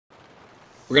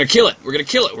We're gonna kill it. We're gonna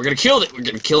kill it. We're gonna kill it. We're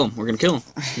gonna kill him. We're gonna kill him.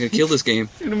 We're gonna kill this game.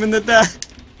 Shoot him in the back.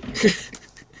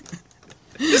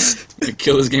 We're gonna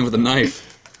kill this game with a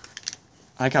knife.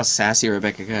 I like how sassy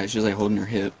Rebecca got. She's like holding her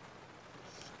hip.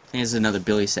 I think this is another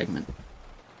Billy segment.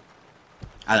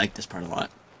 I like this part a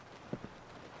lot.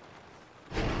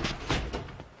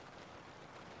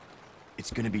 It's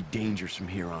gonna be dangerous from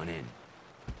here on in.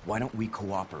 Why don't we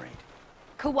cooperate?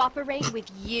 Cooperate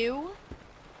with you?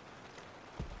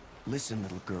 Listen,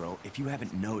 little girl, if you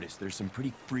haven't noticed, there's some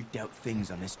pretty freaked out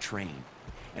things on this train.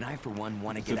 And I, for one,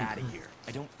 want to get out of here.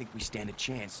 I don't think we stand a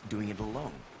chance doing it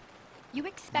alone. You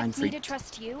expect me to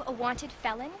trust you, a wanted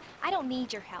felon? I don't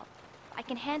need your help. I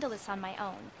can handle this on my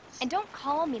own. And don't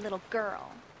call me little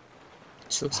girl.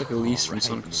 She looks like Elise from Right,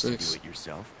 Sonic Miss 6. Do it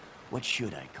yourself. What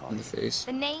should I call In the you? face.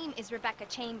 The name is Rebecca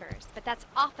Chambers, but that's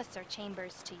Officer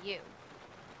Chambers to you.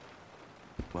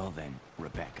 Well then,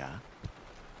 Rebecca,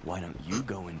 why don't you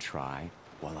go and try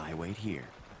while I wait here?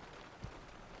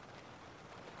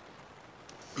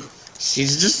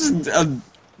 She's just a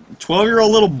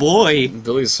 12-year-old little boy.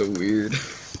 Billy's so weird.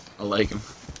 I like him.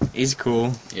 He's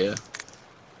cool. Yeah.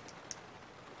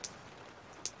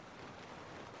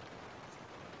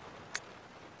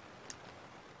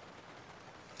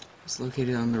 It's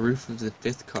located on the roof of the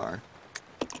 5th car.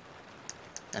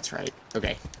 That's right.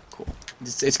 Okay, cool.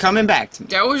 It's coming back to me.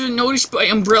 That was noticed by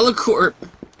Umbrella Corp.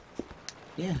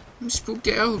 Yeah. I'm spooked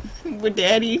out. What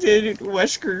Daddy did at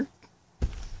Wesker.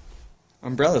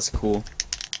 Umbrella's cool.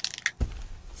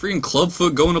 Freaking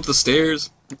Clubfoot going up the stairs.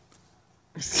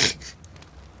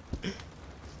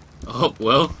 Oh,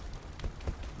 well.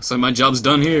 Looks like my job's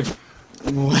done here.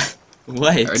 What?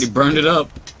 I already burned it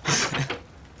up.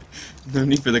 No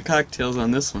need for the cocktails on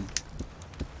this one.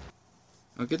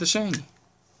 I'll get the shiny.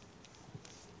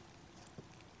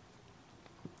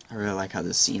 I really like how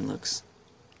this scene looks.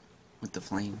 With the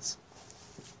flames.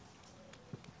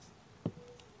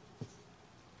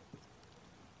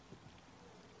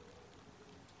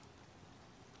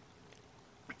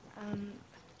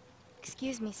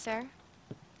 Excuse me, sir.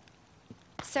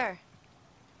 Sir.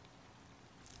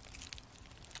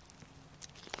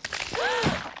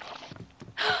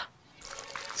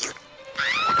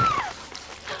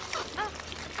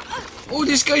 Oh,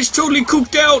 this guy's totally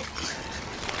cooked out.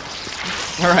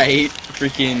 Alright,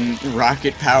 freaking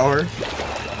rocket power.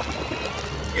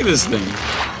 Look at this thing.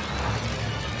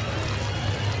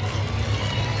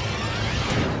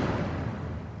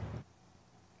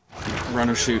 Run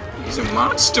or shoot. He's a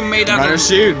monster made out Run or of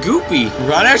shoot. goopy.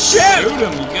 Run or shoot! Shoot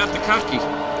him, you got the cocky.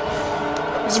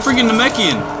 He's a freaking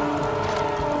Namekian.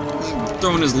 He's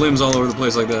throwing his limbs all over the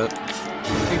place like that.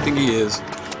 What do you think he is?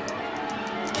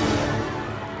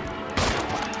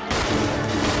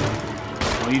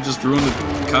 Well, you just ruined the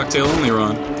cocktail only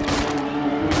run.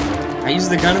 I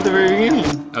used the gun at the very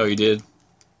beginning. Oh, you did?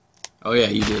 Oh yeah,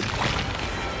 you did.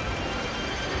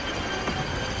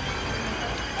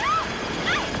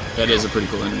 That is a pretty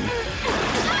cool enemy.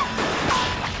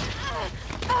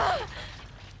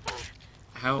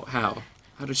 How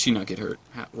did she not get hurt?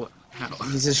 How?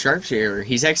 He's a sharpshooter.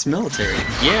 He's ex-military.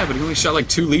 Yeah, but he only shot like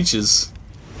 2 leeches.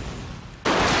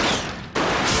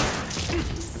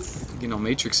 Getting all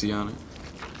Matrixy on it.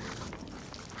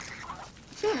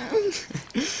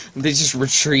 They just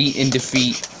retreat in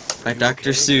defeat by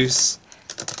Dr. Seuss.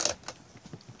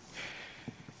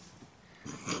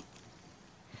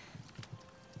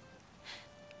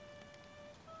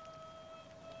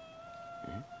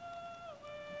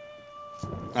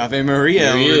 Ave Maria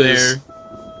There he over is. there.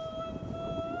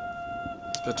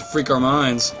 It's about to freak our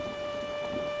minds.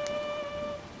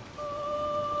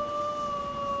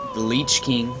 The Leech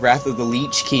King. Wrath of the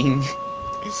Leech King.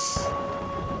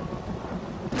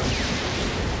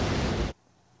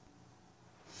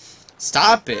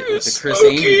 Stop it with the Chris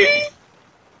Spooky. Angel.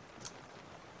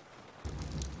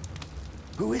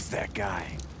 Who is that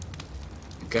guy?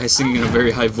 Guy singing in a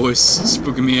very high voice,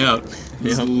 spooking me out.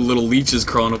 These Yeah. little leeches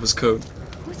crawling up his coat.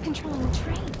 Who's controlling the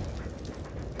train?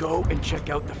 Go and check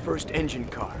out the first engine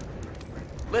car.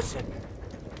 Listen,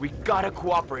 we gotta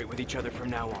cooperate with each other from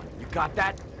now on. You got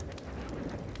that?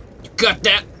 You got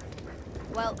that?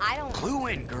 Well, I don't... Clue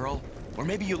in, girl. Or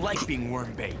maybe you like being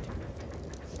worm bait.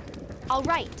 All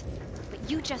right. But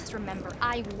you just remember,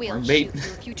 I will Worm shoot bait. you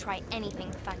if you try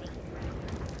anything funny.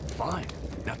 Fine.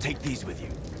 Now take these with you.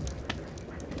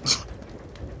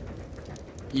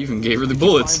 You even gave her the If you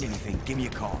bullets. find anything, give me a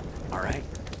call. All right?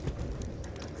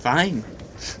 Fine.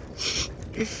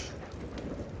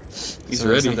 He's So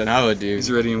ready. Something I would do.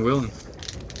 He's ready and willing.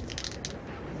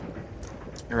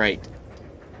 Alright.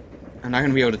 I'm not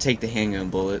gonna be able to take the handgun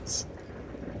bullets.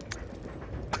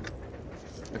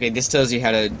 Okay, this tells you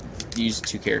how to use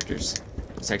 2 characters.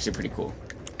 It's actually pretty cool.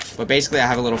 But basically, I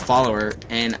have a little follower,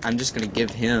 and I'm just gonna give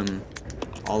him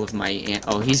all of my...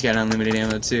 oh, he's got unlimited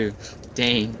ammo, too.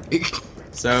 Dang.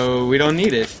 So, we don't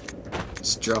need it.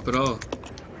 Just drop it all.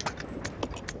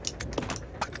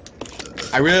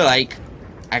 I really like...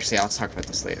 Actually, I'll talk about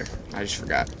this later. I just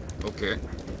forgot. Okay.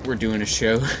 We're doing a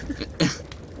show.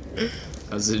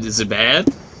 Is it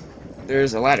bad?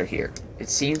 There's a ladder here. It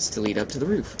seems to lead up to the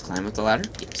roof. Climb up the ladder?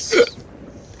 Yes.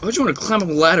 Why'd you want to climb up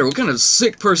a ladder? What kind of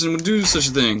sick person would do such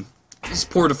a thing? This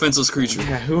poor defenseless creature.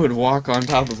 Yeah, who would walk on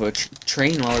top of a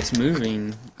train while it's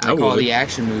moving? Like all the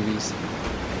action movies.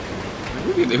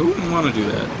 Who wouldn't want to do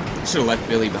that? Should have left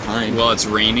Billy behind. While it's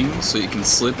raining, so you can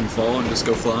slip and fall and just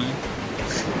go flying.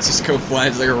 Just go fly,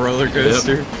 it's like a roller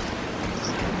coaster. Yep.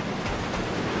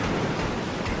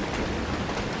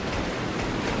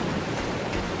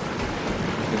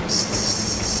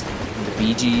 The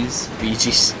Bee Gees. Bee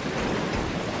Gees.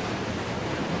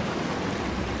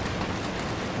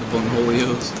 The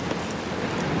Bungholios.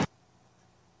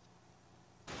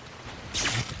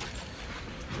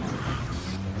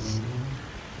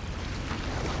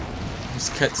 This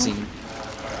cutscene.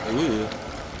 Ooh.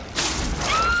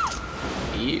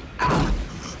 Ew.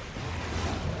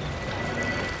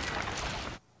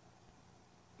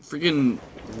 Freaking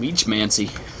Leechmancy.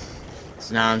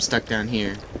 So now I'm stuck down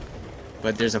here.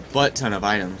 But there's a butt ton of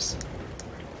items.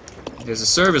 There's a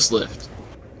service lift.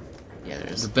 Yeah, It's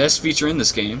there's. the best feature in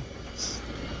this game.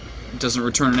 It doesn't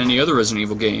return in any other Resident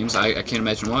Evil games. I can't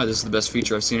imagine why. This is the best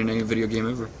feature I've seen in any video game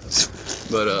ever.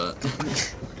 But,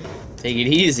 Take it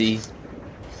easy.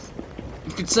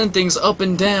 you can send things up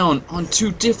and down on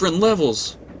 2 different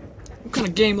levels. What kind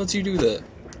of game lets you do that?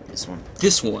 This one.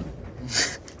 This one.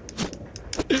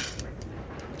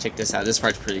 Check this out. This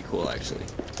part's pretty cool, actually.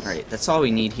 Alright, that's all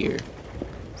we need here.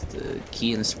 It's the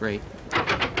key and the spray.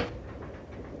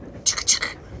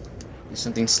 There's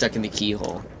something stuck in the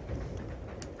keyhole.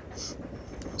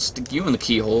 I'll stick you in the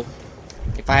keyhole.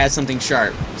 If I had something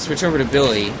sharp, switch over to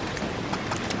Billy.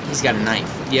 He's got a knife.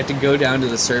 You have to go down to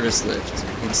the service lift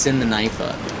and send the knife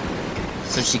up.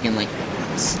 So she can, like,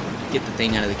 get the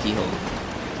thing out of the keyhole.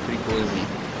 It's pretty cool, isn't it?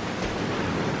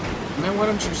 Man, why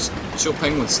don't you just show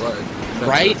Penguin slide? That's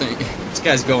Right? the thing. This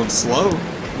guy's going slow.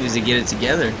 He needs to get it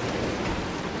together.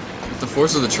 With the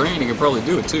force of the train, he could probably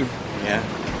do it too. Yeah.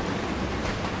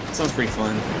 Sounds pretty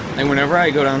fun. Like, whenever I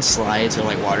go down slides or,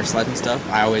 like, water slides and stuff,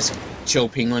 I always chill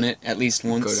penguin it at least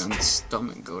once. Go down the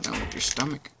stomach, go down with your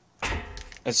stomach.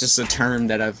 That's just a term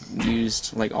that I've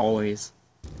used, like, always.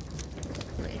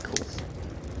 Okay, cool.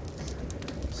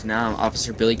 So now I'm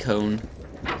Officer Billy Cone.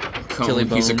 Cone.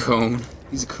 He's a cone.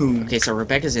 He's a coon. Okay, so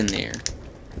Rebecca's in there.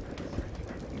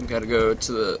 We gotta go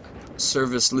to the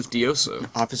service liftioso.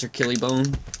 Officer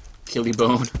Killybone.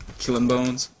 Killybone. Killing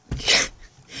bones.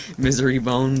 Misery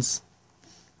Bones.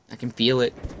 I can feel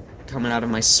it coming out of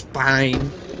my spine.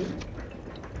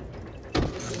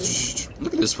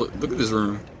 Look at this. Look at this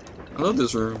room. I love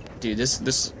this room. Dude,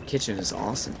 this kitchen is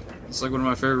awesome. It's like one of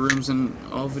my favorite rooms in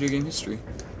all video game history.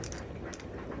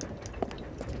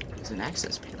 There's an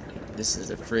access panel. This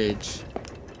is a fridge.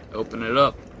 Open it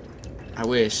up. I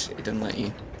wish it didn't let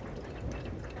you.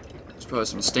 There's probably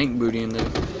some stink booty in there.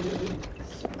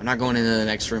 I'm not going into the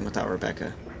next room without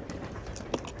Rebecca.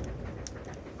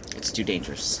 It's too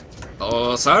dangerous.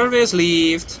 Oh, service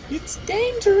lift. It's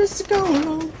dangerous to go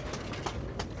alone.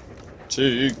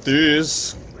 Take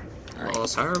this. Alright. Oh,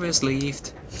 service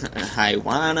lift. I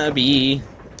wanna be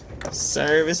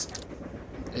service.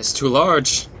 It's too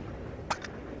large.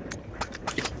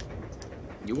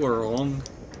 You were wrong.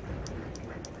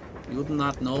 You did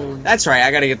not know. That's right,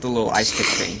 I gotta get the little ice pick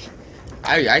thing.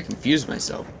 I confused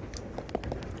myself.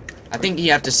 I think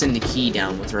you have to send the key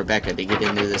down with Rebecca to get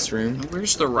into this room.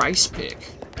 Where's the rice pick?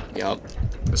 Yup.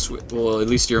 Well, at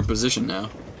least you're in position now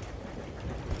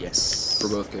Yes. for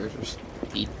both characters.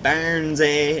 Pete Burns,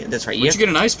 eh? That's right. Where'd you get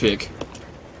an ice pick?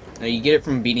 No, you get it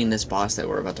from beating this boss that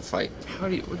we're about to fight. How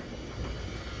do you?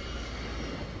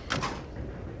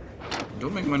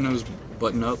 Don't make my nose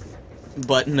button up.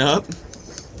 Button up.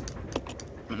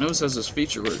 My nose has this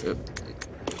feature where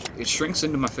it shrinks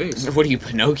into my face. What are you,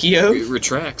 Pinocchio? It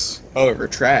retracts. Oh, it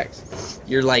retracts.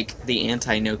 You're like the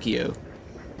anti-Nokio.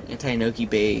 Anti-Noki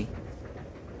Bay.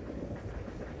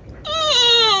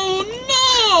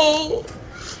 Oh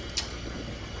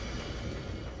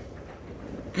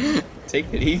no!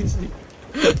 Take it easy.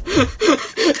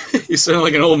 You sound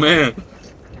like an old man.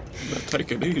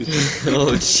 Take it easy.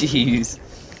 Oh, jeez.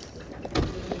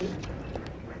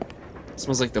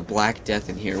 Smells like the Black Death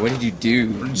in here. What did you do?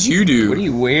 What did you do? What are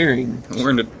you wearing? I'm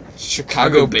wearing a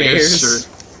Chicago Bears shirt.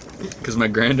 Because my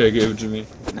granddad gave it to me.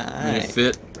 And it Nice.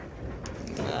 fit.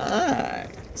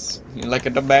 Nice. You like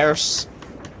the bears?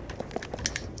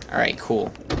 Alright,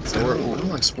 cool. So I don't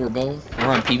like sport ball. we're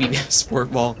on PB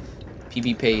sport ball.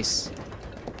 PB pace.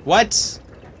 What?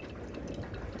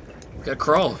 Gotta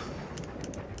crawl.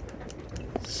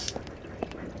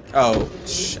 Oh,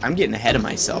 I'm getting ahead of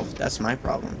myself. That's my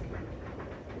problem.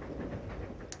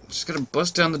 Just gotta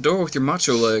bust down the door with your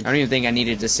macho leg. I don't even think I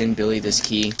needed to send Billy this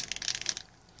key.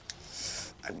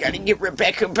 I've got to get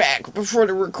Rebecca back before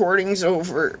the recording's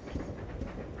over.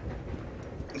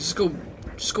 Just go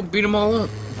beat them all up.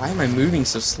 Why am I moving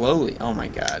so slowly? Oh my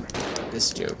god.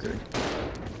 This Joker.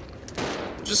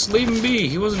 Just leave him be.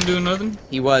 He wasn't doing nothing.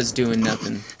 He was doing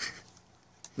nothing.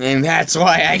 And that's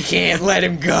why I can't let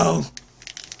him go.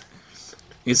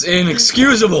 It's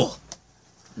inexcusable.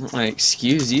 I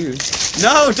excuse you.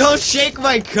 No, don't shake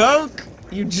my Coke!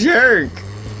 You jerk!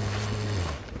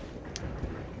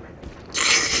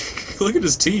 Look at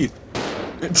his teeth.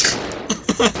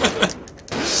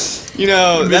 You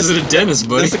know, that's Visit a dentist,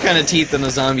 buddy. the kind of teeth in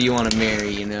a zombie you want to marry,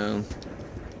 you know.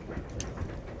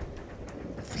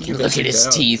 Look at his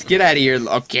teeth. Get out of here.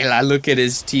 Okay, I look at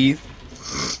his teeth.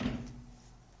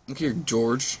 Look here,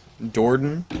 George.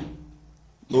 Dorden?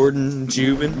 Lorden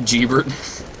Jubin? Jeebert.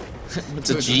 What's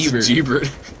a Jeebert? Jeebert.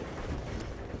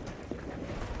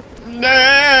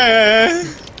 Nah.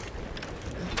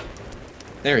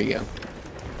 There we go.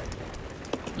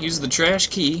 Use the trash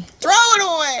key. Throw it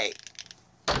away!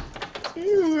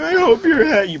 I hope you're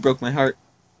happy. You broke my heart.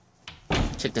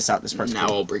 Check this out. This part's Now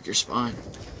cool. I'll break your spine.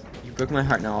 You broke my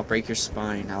heart. Now I'll break your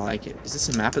spine. I like it. Is this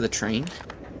a map of the train?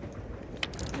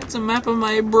 It's a map of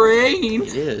my brain.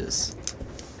 It is.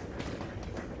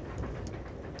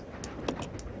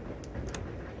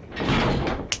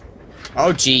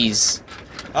 Oh, jeez.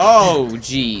 Oh,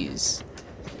 jeez.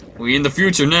 We in the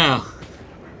future now.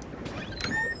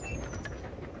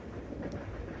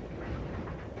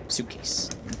 Suitcase.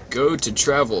 Go to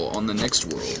travel on the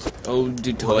next world. Oh,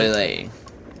 du toilet.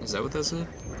 Is that what that said?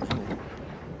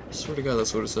 I swear to God,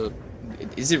 that's what it said.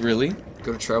 Is it really?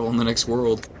 Go to travel on the next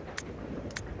world.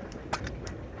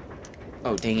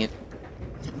 Oh, dang it.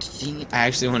 Dang it. I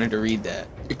actually wanted to read that.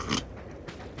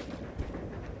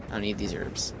 I don't need these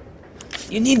herbs.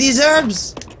 You need these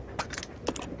herbs!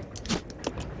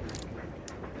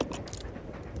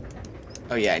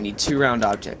 Oh yeah, I need 2 round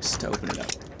objects to open it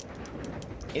up.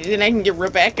 And then I can get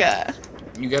Rebecca.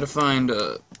 You gotta find,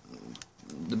 the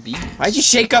bees. Why'd you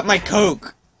shake up my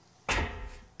Coke? I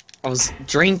was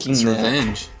drinking It's that.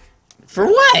 revenge. For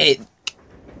what?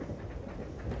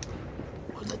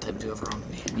 What did that type do ever wrong to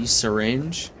me? You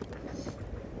syringe?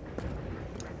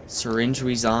 Syringe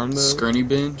Wizombo? Scrunny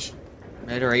binge?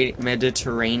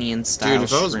 Mediterranean style Dude,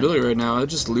 if I was shrimp. Billy right now, I'd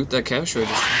just loot that cash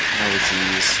register. Oh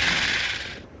jeez.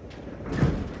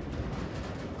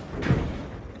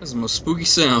 That's the most spooky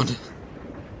sound.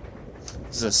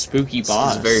 This is a spooky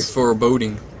boss. It's very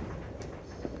foreboding.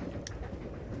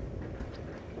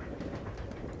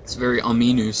 It's very There's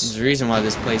ominous. a reason why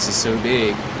this place is so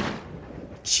big.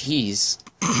 Jeez.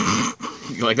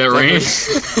 You like that rain?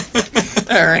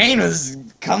 The rain was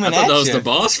coming I thought at that was you. the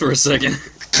boss for a second.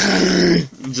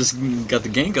 Just got the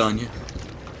gank on you.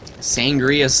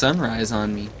 Sangria sunrise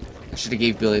on me. I should have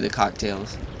gave Billy the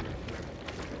cocktails.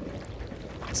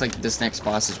 It's like this next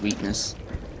boss's weakness.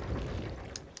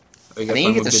 Oh, I think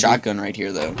you get the shotgun right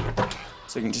here, though.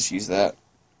 So I can just use that.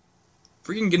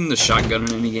 Freaking getting the shotgun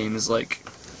in any game is like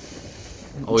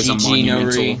always a GG, no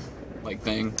monumental re. like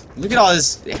thing. Look at all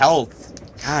his health.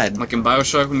 God. Like in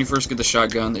BioShock, when you first get the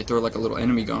shotgun, they throw like a little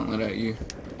enemy gauntlet at you.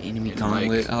 Enemy and, gauntlet.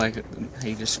 like- I like how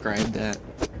you described that.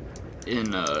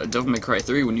 In Devil May Cry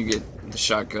 3, when you get the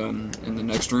shotgun in the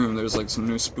next room, there's like some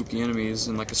new spooky enemies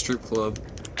in like a strip club.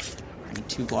 I need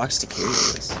 2 blocks to carry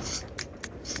this.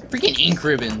 Freaking ink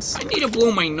ribbons. I need to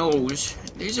blow my nose.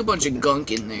 There's a bunch of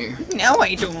gunk in there. Now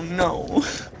I don't know.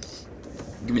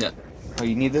 Give me that. Oh,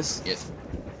 you need this? Yep.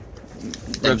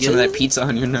 Rub some of that pizza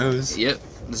on your nose. Yep,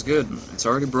 it's good. It's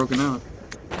already broken out.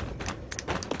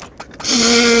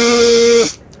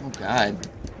 Oh god.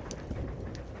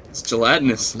 It's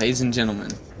gelatinous. Ladies and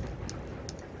gentlemen.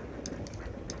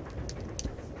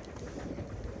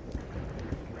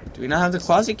 Do we not have the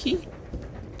closet key?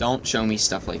 Don't show me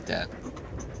stuff like that.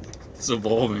 It's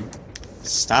evolving.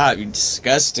 Stop, you're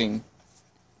disgusting.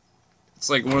 It's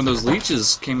like one of those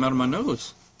leeches came out of my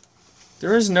nose.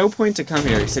 There is no point to come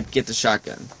here except get the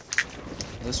shotgun.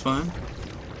 That's fine.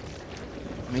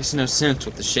 Makes no sense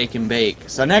with the shake and bake.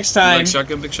 So next You time, like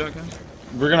shotgun, big shotgun?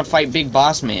 we're gonna fight Big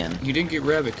Boss Man. You didn't get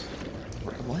Rabbit.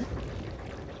 What?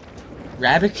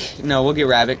 Rabbik? No, we'll get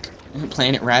Rabbik.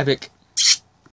 Planet Rabbik.